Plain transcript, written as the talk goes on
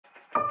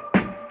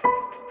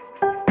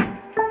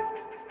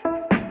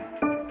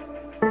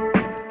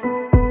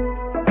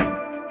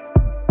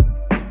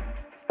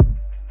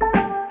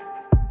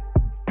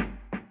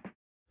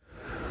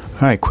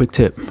All right, quick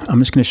tip. I'm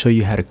just going to show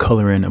you how to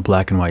color in a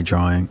black and white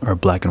drawing or a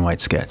black and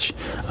white sketch.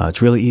 It's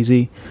really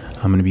easy.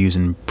 I'm going to be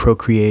using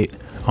Procreate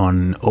on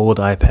an old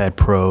iPad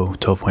Pro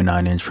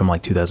 12.9 inch from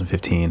like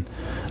 2015.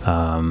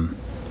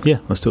 Yeah,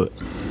 let's do it.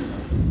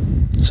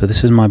 So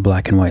this is my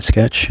black and white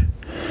sketch,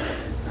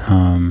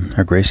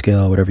 or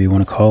grayscale, whatever you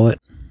want to call it.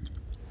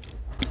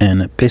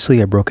 And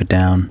basically I broke it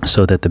down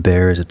so that the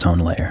bear is its own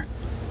layer.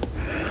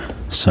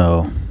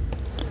 So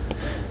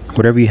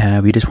whatever you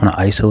have, you just want to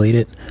isolate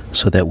it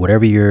so that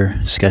whatever you're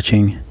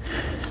sketching,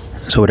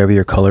 so whatever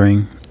you're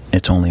coloring,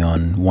 it's only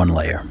on one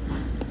layer.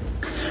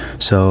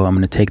 So I'm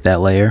going to take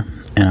that layer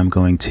and I'm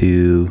going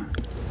to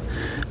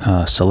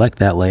select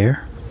that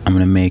layer. I'm going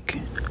to make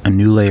a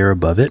new layer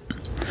above it.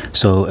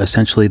 So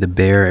essentially the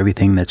bear,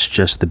 everything that's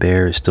just the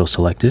bear is still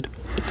selected.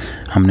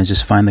 I'm going to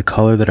just find the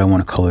color that I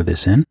want to color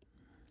this in.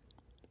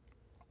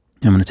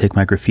 I'm going to take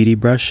my graffiti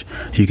brush.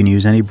 You can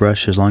use any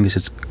brush as long as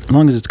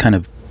it's kind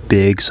of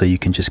big, so you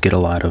can just get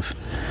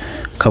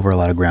cover a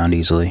lot of ground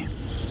easily.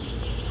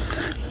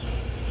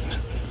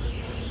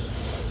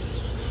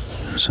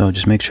 So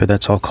just make sure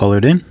that's all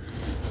colored in.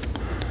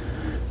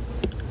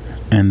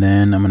 And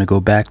then I'm going to go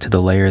back to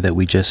the layer that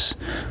we just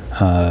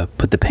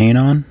put the paint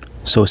on.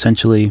 So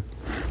essentially,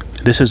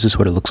 this is just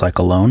what it looks like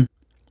alone.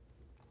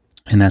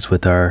 And that's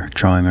with our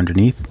drawing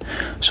underneath.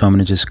 So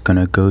I'm just going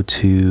to go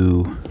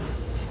to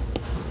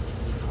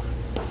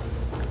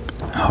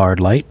hard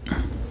light.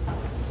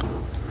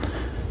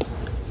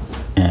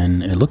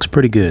 And it looks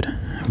pretty good.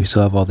 We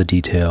still have all the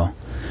detail.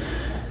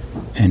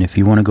 And if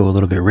you want to go a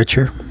little bit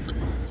richer,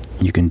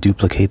 you can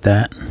duplicate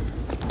that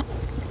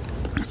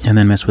and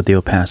then mess with the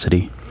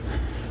opacity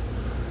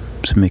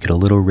to make it a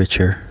little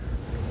richer,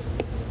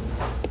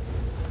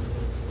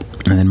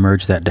 and then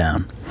merge that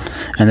down.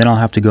 And then I'll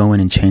have to go in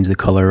and change the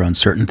color on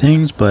certain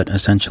things, but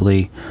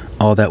essentially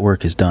all that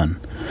work is done.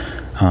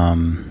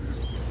 And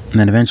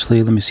then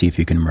eventually, let me see if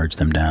you can merge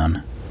them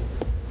down.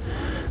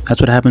 That's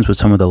what happens with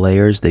some of the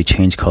layers. They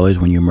change colors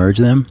when you merge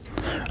them.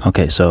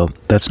 Okay, so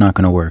that's not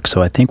going to work.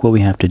 So I think what we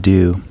have to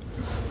do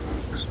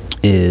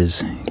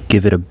is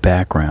give it a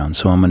background.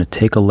 So I'm going to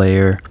take a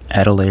layer,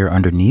 add a layer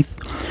underneath.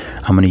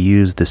 I'm going to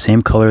use the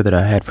same color that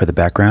I had for the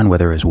background,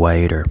 whether it's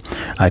white or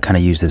I kind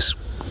of use this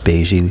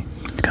beigey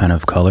kind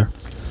of color.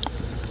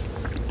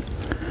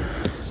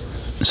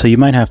 So you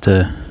might have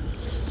to,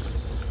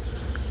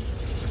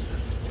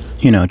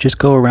 just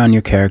go around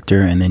your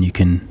character, and then you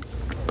can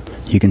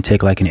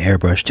take like an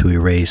airbrush to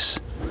erase,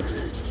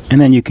 and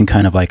then you can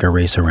kind of like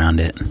erase around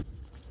it,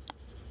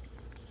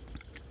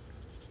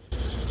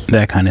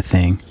 that kind of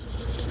thing.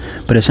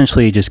 But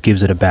essentially it just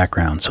gives it a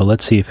background. So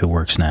let's see if it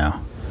works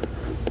now.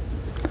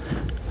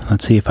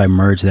 Let's see if I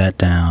merge that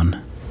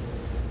down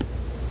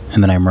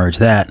and then I merge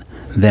that,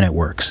 then it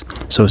works.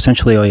 So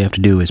essentially all you have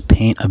to do is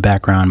paint a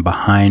background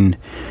behind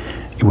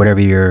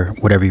whatever you're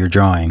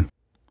drawing,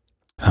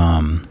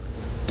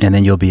 and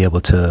then you'll be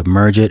able to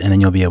merge it, and then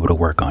you'll be able to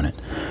work on it.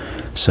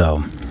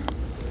 So,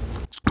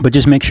 but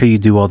just make sure you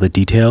do all the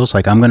details.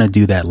 Like I'm going to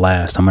do that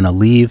last. I'm going to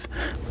leave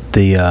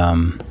the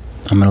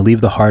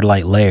hard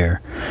light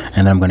layer, and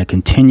then I'm going to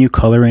continue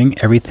coloring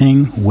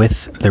everything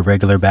with the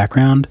regular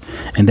background.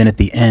 And then at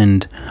the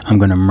end, I'm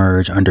going to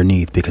merge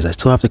underneath, because I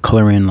still have to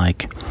color in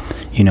like,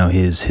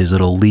 his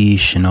little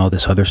leash and all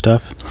this other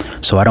stuff.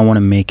 So I don't want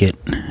to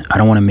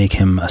make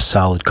him a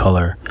solid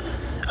color,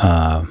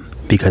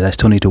 because I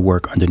still need to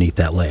work underneath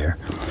that layer.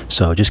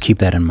 So just keep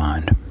that in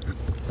mind.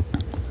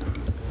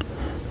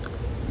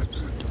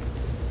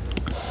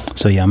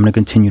 So yeah, I'm going to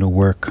continue to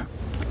work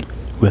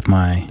with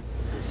my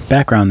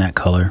background that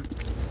color,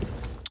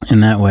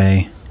 and that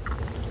way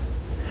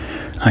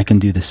I can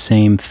do the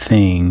same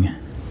thing.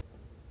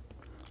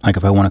 Like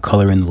if I want to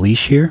color in the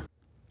leash here,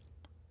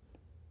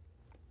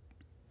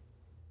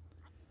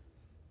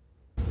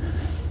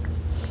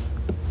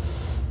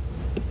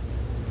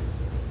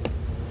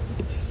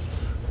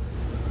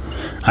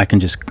 I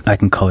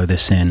can color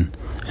this in,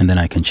 and then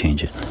I can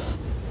change it.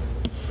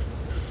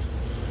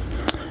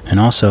 And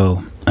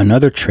also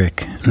another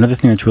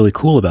thing that's really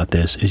cool about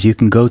this is you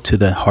can go to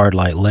the hard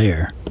light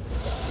layer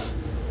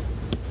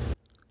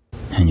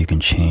and you can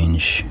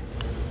change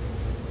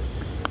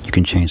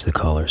the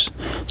colors.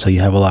 So you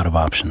have a lot of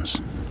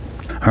options.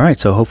 All right,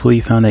 so hopefully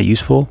you found that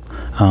useful.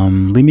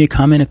 Leave me a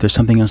comment if there's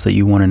something else that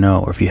you want to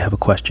know, or if you have a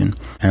question.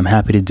 And I'm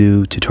happy to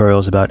do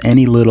tutorials about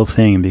any little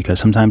thing, because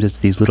sometimes it's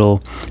these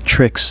little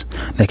tricks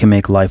that can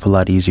make life a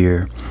lot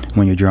easier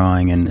when you're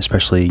drawing, and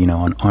especially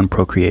on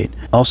Procreate.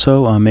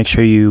 Also, make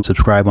sure you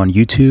subscribe on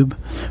YouTube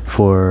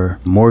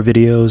for more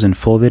videos and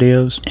full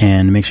videos,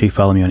 and make sure you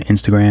follow me on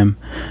Instagram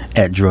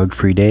at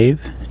DrugFreeDave,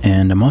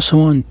 and I'm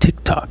also on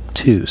TikTok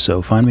too,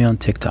 so find me on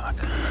TikTok.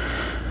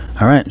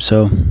 All right,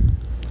 so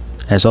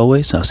as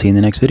always, I'll see you in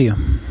the next video.